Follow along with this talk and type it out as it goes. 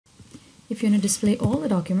if you want to display all the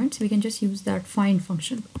documents, we can just use that find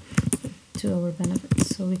function to our benefit.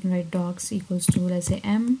 So we can write docs equals to, let's say,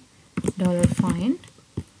 $find,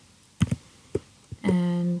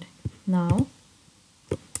 and now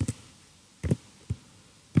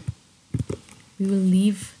we will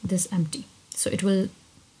leave this empty. So it will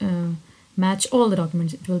match all the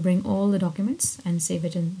documents. It will bring all the documents and save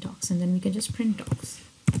it in docs, and then we can just print docs.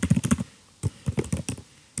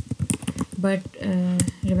 But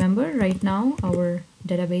remember, right now our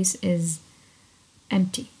database is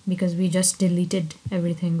empty because we just deleted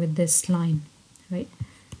everything with this line, right?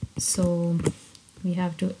 So we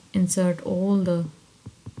have to insert all the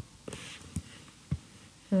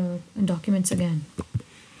documents again.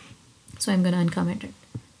 So I'm going to uncomment it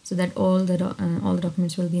so that all the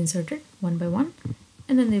documents will be inserted one by one,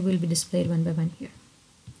 and then they will be displayed one by one here.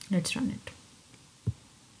 Let's run it.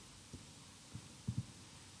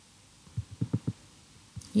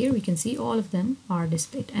 Here we can see all of them are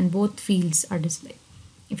displayed and both fields are displayed.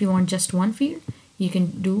 If you want just one field, you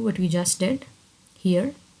can do what we just did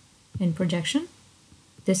here in projection.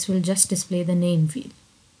 This will just display the name field.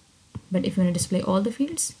 But if you want to display all the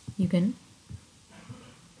fields, you can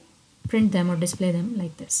print them or display them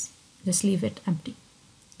like this. Just leave it empty.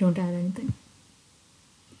 Don't add anything.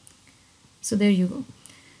 So there you go.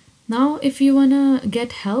 Now if you want to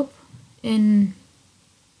get help in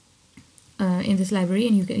this library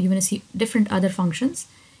and you want to see different other functions,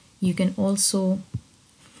 you can also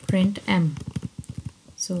print m.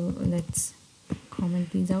 So let's comment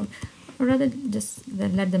these out, or rather just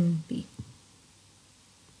let them be.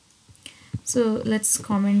 So let's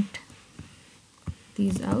comment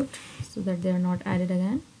these out so that they are not added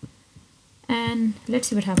again, and let's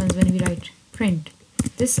see what happens when we write print.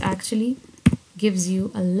 This actually gives you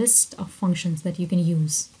a list of functions that you can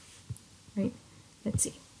use, right? Let's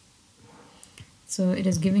see. So it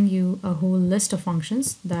is giving you a whole list of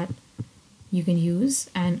functions that you can use,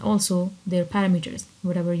 and also their parameters,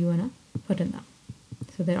 whatever you want to put in them.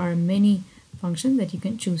 So there are many functions that you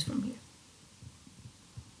can choose from here.